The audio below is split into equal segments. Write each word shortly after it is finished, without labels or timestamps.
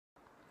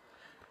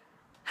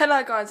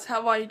Hello guys,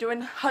 how are you doing?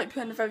 Hope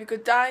you're having a very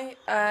good day.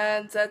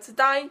 And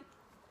today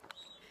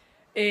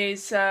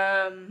is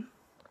what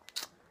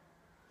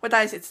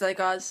day is it today,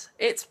 guys?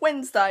 It's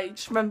Wednesday.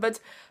 Just remembered.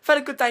 I've had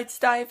a good day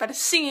today. I've had a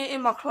singing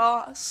in my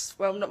class.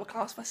 Well, not my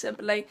class, my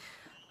assembly.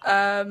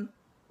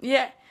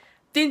 Yeah,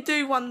 didn't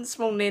do one this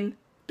morning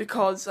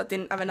because I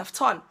didn't have enough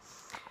time.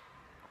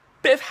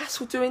 Bit of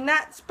hassle doing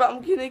that, but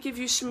I'm gonna give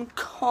you some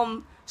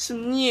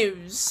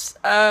news.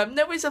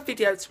 There is a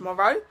video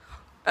tomorrow.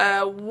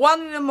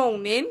 1 in the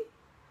morning.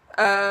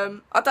 I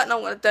don't know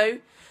what to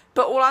do,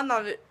 but all I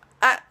know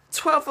at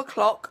 12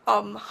 o'clock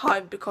I'm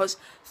home because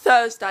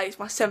Thursday is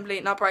my assembly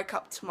and I break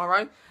up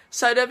tomorrow.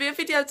 So there'll be a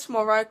video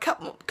tomorrow,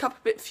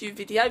 few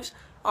videos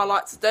I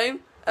like to do,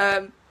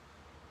 and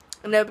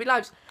there'll be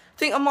loads. I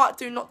think I might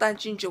do Not That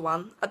Ginger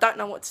one. I don't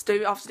know what to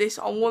do after this.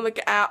 I want to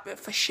get out, a bit of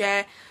fresh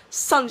air,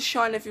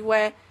 sunshine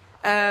everywhere,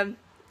 and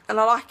I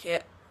like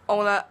it. I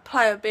want to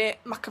play a bit,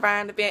 muck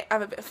around a bit,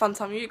 have a bit of fun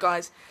time with you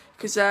guys,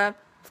 because I've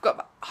got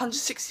about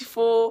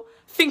 164. I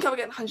think I'll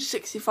get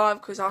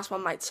 165 because I asked my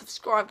mate to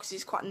subscribe because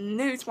he's quite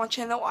new to my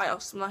channel. I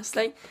asked him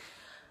nicely.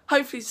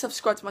 Hopefully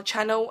subscribe to my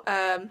channel.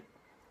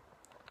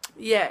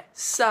 Yeah,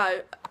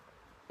 so,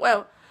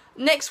 well,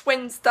 next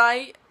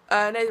Wednesday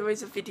there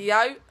is a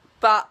video,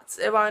 but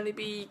it'll only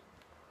be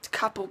a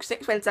couple because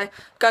next Wednesday I'm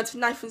going to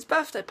Nathan's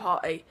birthday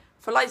party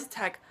for laser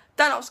tag.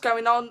 Don't know what's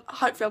going on.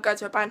 Hopefully I'll go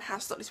to a band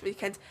house, not this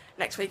weekend,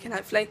 next weekend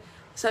hopefully.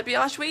 So it'll be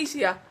much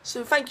easier.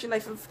 So thank you,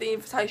 Nathan, for the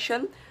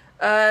invitation.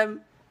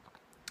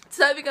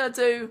 Today we're going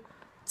to do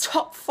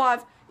top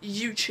 5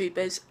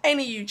 YouTubers.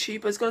 Any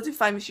YouTubers, going to do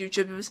famous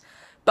YouTubers,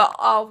 but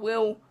I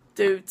will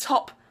do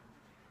top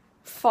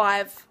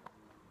 5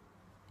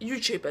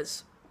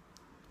 YouTubers.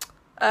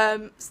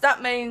 So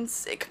that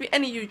means it could be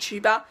any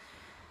YouTuber.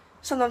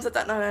 Sometimes I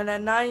don't know their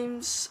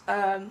names,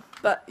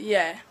 but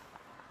yeah.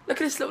 Look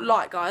at this little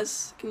light,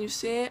 guys. Can you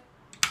see it?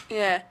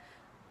 Yeah.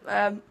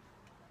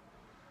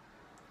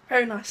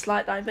 Very nice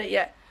light though, but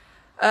yeah.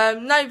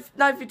 No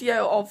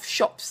video of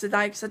shops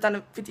today because I've done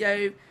a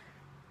video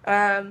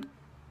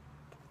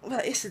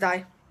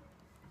yesterday.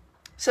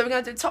 So we're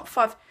going to do top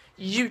 5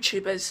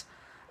 YouTubers.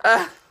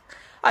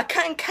 I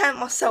can count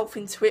myself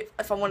into it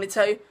if I wanted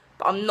to,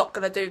 but I'm not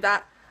going to do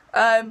that.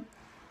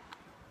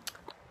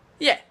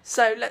 Yeah,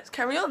 so let's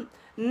carry on.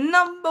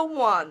 Number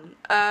 1,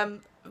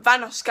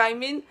 Vanos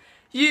Gaming.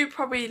 You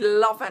probably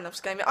love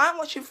Vanos Gaming. I haven't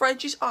watched him for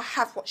ages. I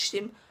have watched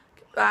him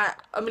a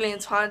million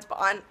times, but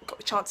I haven't got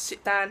the chance to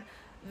sit down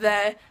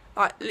there,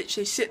 like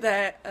literally sit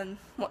there and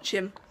watch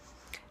him.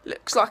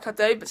 Looks like I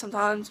do, but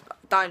sometimes I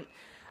don't.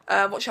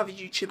 Watch other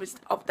YouTubers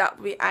of that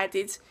we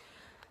added.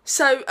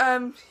 So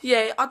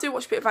yeah, I do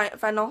watch a bit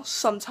of Vanos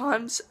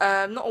sometimes.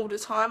 Not all the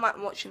time. I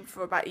haven't watched him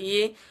for about a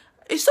year.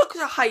 It's not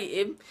because I hate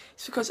him.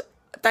 It's because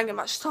I don't get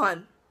much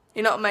time.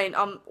 You know what I mean?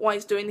 I'm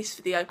always doing this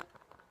video,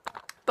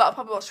 but I'll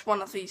probably watch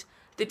one of these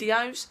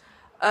videos.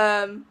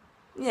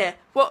 Yeah,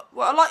 what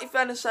I like with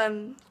Vanos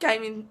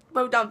Gaming,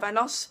 well done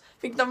Vanos. I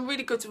think he's done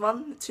really good to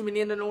run 2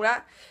 million and all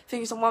that. I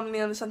think he's on 1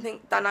 million or something.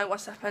 Don't know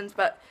what's happened,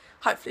 but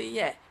hopefully,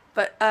 yeah.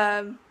 But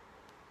yeah.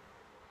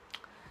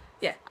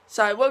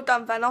 So well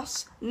done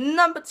Vanos.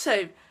 Number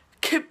 2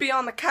 could be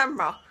on the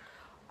camera.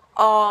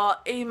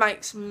 He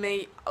makes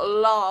me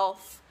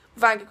laugh.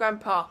 Vanga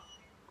Grandpa.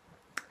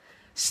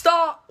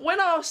 When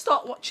I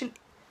start watching,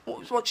 I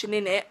was watching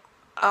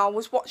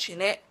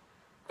it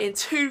in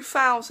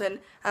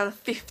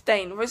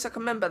 2015. The reason I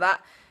can remember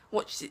that, I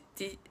watched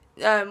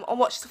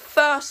the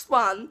first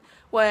one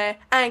where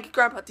Angry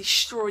Grandpa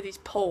destroyed his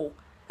pool.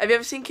 Have you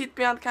ever seen Kid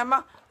Behind the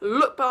Camera?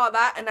 Look by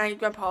that, and Angry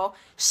Grandpa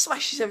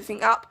smashes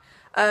everything up.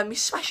 He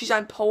smashed his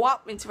own pool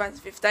up in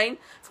 2015. I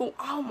thought,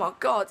 oh my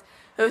god,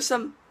 there was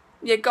some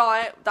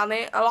guy done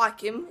it. I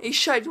like him. He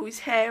shaved all his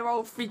hair,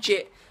 old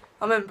fidget.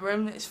 I remember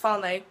him. It's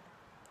funny.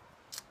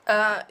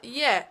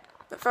 Yeah,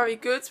 but very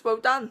good. Well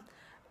done.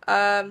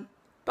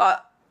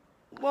 But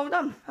well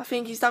done. I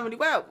think he's done really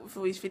well with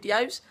all his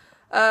videos.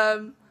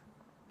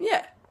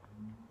 Yeah.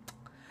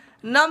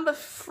 Number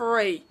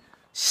 3,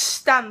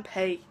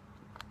 Stampy.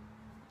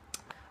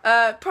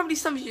 Probably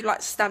some of you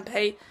like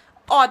Stampy.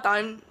 I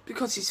don't,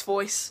 because his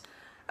voice.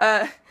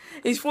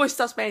 His voice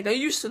does me. I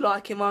used to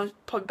like him. I was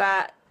probably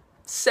about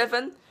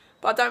 7,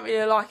 but I don't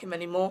really like him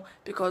anymore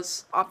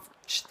because I'm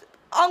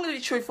going to be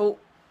truthful.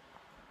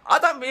 I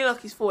don't really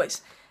like his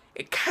voice.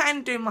 It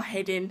can do my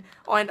head in.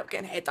 I end up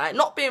getting a headache.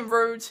 Not being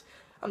rude.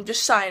 I'm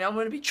just saying, I'm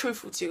going to be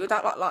truthful to you. I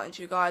don't like lying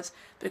to you guys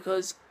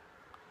because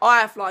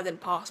I have lied in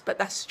the past, but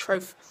that's the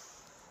truth.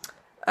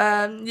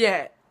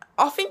 Yeah,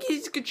 I think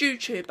he's a good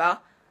YouTuber,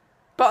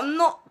 but I'm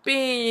not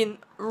being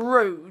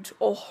rude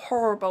or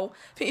horrible.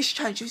 I think he should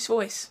change his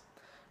voice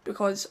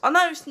because I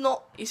know it's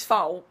not his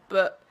fault,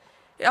 but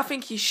I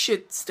think he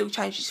should still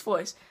change his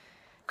voice.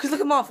 Because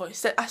look at my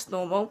voice, that's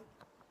normal.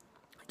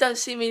 You don't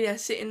see me there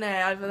sitting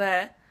there, over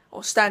there,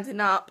 or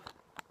standing up,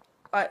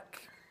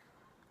 like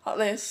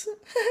this.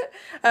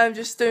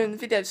 Just doing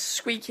the videos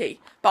squeaky.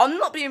 But I'm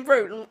not being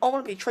rude. I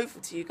want to be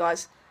truthful to you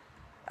guys.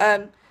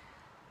 Yeah,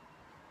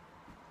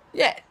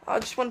 I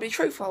just want to be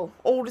truthful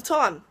all the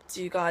time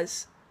to you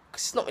guys.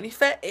 because it's not really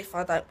fair if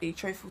I don't be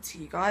truthful to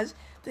you guys,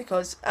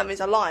 because that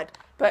means I lied.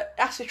 But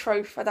that's the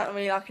truth. I don't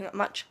really like him that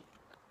much.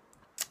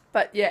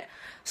 But yeah,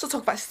 so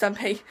talk about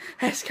Stumpy.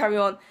 Let's carry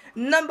on.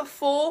 Number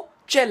 4,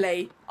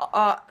 Jelly.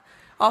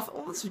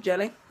 What's with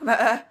Jelly?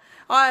 I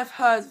have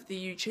heard of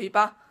the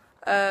YouTuber.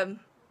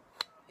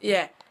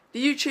 Yeah,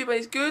 the YouTuber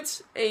is good.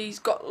 He's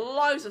got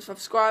loads of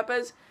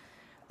subscribers.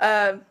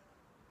 I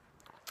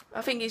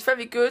think he's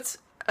very good.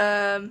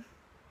 I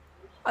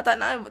don't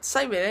know what to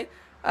say really.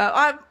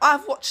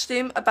 I've watched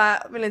him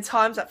about a million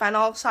times at Van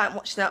Arl, so I haven't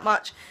watched him that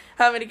much.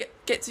 I don't really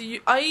get to.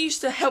 I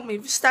used to help me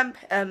with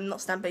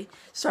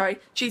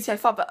GTA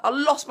 5, but I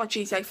lost my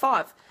GTA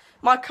 5.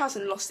 My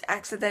cousin lost it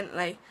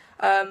accidentally.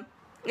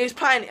 He was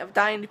playing it the other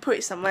day and he put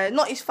it somewhere.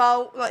 Not his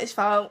fault,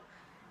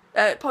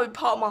 probably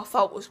part of my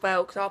fault as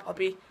well, because I'll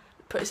probably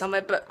put it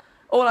somewhere. But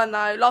all I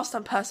know, last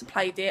time person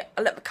played it,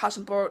 I let my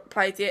cousin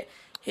played it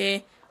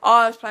here.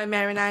 I was playing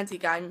Mary and Andy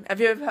game. Have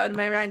you ever heard of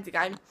Mary and Andy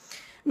game?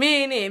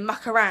 Me and him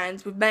muck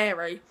around with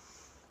Mary,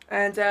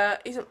 and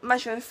he's a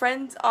imaginary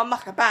friend. I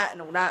muck about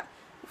and all that.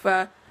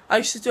 I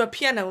used to do a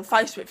piano on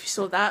Facebook, if you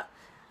saw that.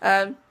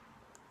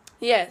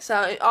 Yeah,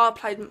 so I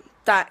played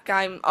that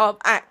game. I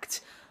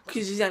act,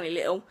 because he's only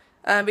little.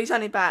 But he's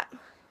only about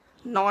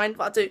 9,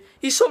 but I do.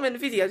 You saw me in the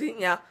video,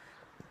 didn't you?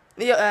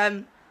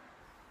 The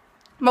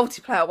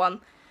multiplayer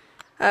one.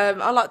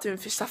 I like doing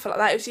stuff like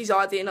that. It was his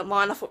idea, not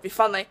mine. I thought it'd be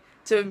funny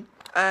to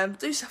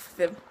do stuff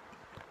with him.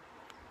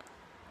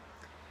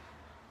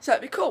 So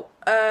it'd be cool.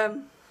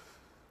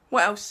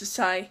 What else to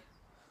say?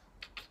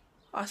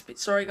 I was a bit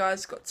sorry,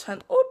 guys. Got to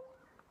turn up.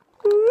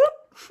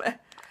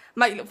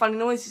 Make little funny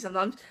noises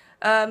sometimes.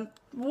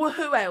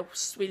 Who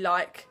else we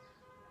like?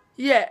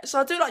 Yeah, so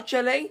I do like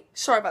Jelly.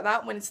 Sorry about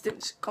that. Went into a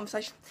different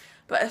conversation,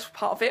 but that's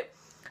part of it.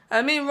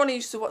 Me and Ronnie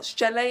used to watch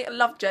Jelly. I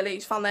love Jelly.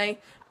 He's funny.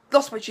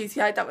 Lost my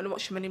GTA. Don't really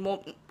watch him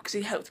anymore because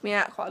he helped me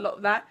out quite a lot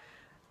with that.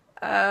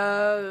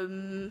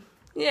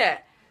 Yeah.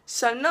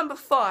 So number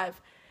 5.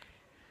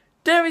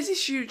 There is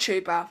this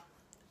YouTuber.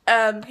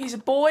 He's a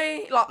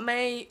boy like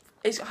me.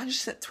 He's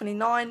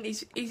 129.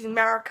 He's in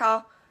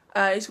America.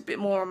 He's a bit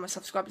more on my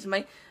subscribers than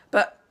me,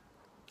 but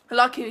I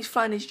like him. He's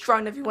flying his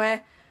drone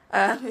everywhere.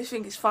 I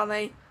think it's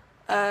funny,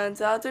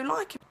 and I do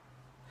like him.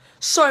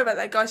 Sorry about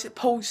that, guys. It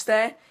paused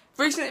there.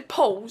 The reason it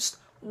paused,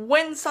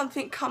 when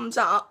something comes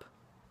up,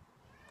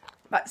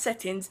 like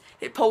settings,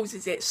 it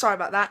pauses it. Sorry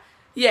about that.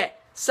 Yeah.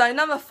 So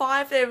number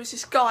 5, there was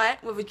this guy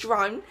with a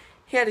drone.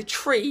 He had a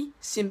tree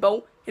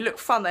symbol. It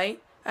looked funny,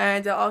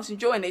 and I was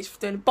enjoying it. He was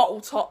doing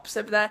bottle tops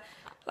over there.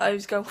 Like, he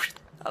was going like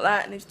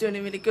that, and he was doing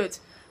it really good.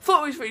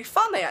 Thought it was really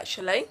funny,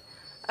 actually.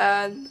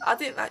 And I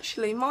didn't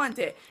actually mind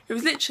it. It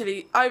was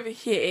literally over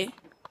here,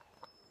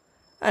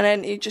 and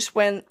then he just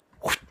went,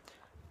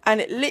 and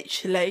it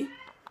literally,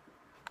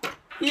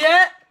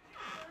 yeah.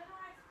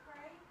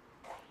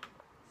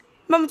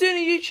 Mum, I'm doing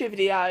a YouTube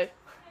video.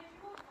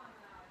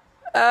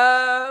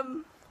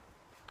 Oh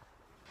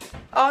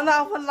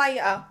no, one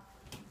later.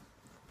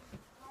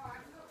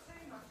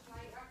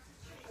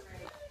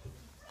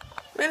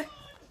 Really?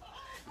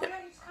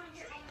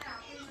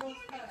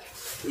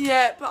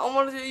 Yeah, but I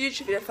want to do a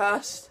YouTube video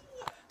first.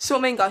 See what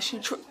I mean, guys?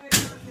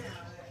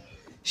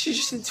 She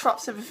just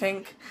interrupts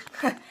everything.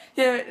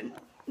 Yeah,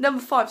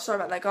 number 5. Sorry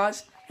about that,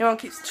 guys. Everyone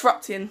keeps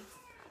interrupting.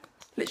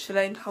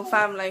 Literally, the whole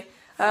family.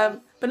 But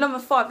number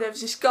 5, there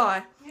was this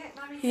guy.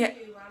 He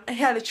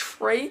had a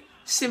tree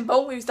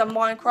symbol. He was done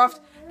Minecraft.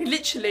 He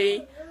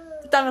literally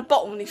done a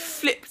bottle and he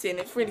flipped in.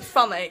 It's really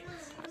funny.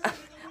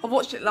 I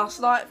watched it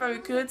last night. Very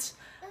good.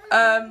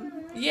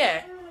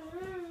 Yeah.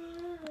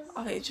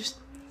 I think it's just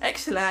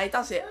excellent. He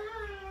does it.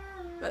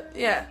 But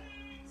yeah.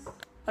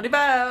 Honey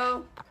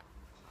Bell.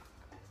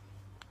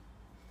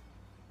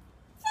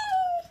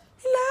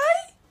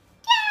 Hello.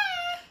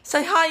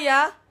 Say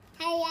hiya.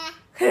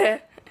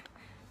 Hiya.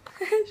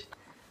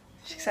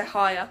 She can say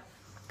hiya.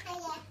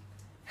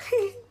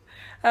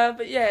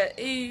 But yeah,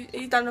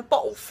 he done a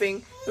bottle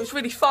thing. It was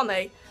really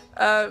funny.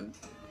 But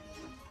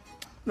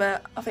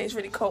I think it's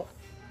really cool.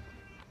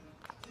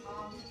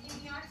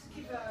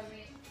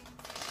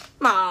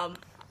 Mum,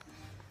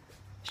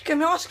 she gave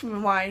me ice cream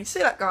away.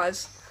 See that,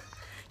 guys?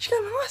 She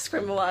gave me ice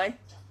cream away.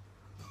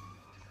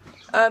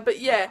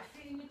 But yeah,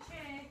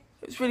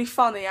 it was really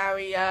funny how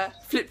he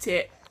flipped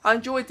it. I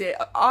enjoyed it.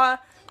 I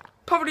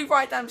probably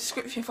write down the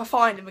description if I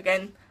find him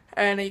again,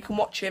 and you can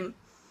watch him,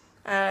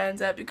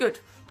 and it'd be good.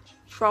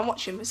 Try and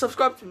watch him and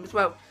subscribe to him as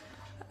well.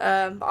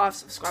 But I've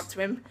subscribed to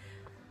him.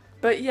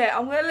 But yeah,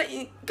 I'm gonna let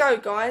you go,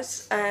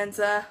 guys, and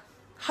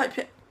hope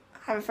you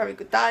have a very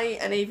good day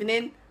and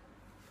evening.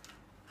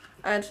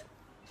 And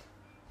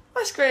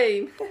ice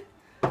cream.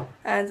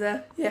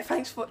 And yeah,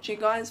 thanks for watching,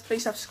 guys.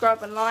 Please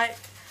subscribe and like,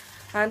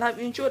 and hope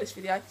you enjoyed this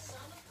video.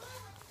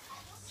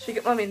 Should we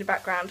get Mummy in the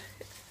background?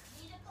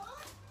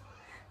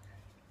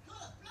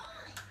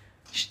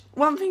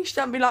 One thing, she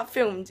don't be like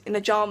filmed in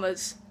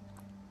pyjamas.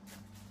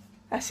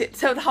 That's it.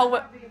 Tell the whole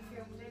world.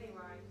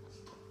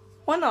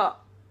 Why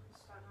not?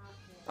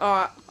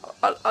 Alright,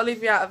 I'll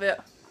leave you out of it.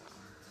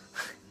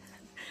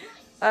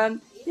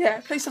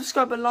 yeah, please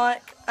subscribe and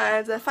like,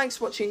 and thanks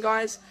for watching,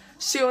 guys.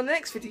 See you on the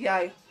next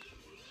video.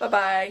 Bye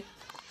bye.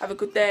 Have a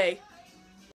good day.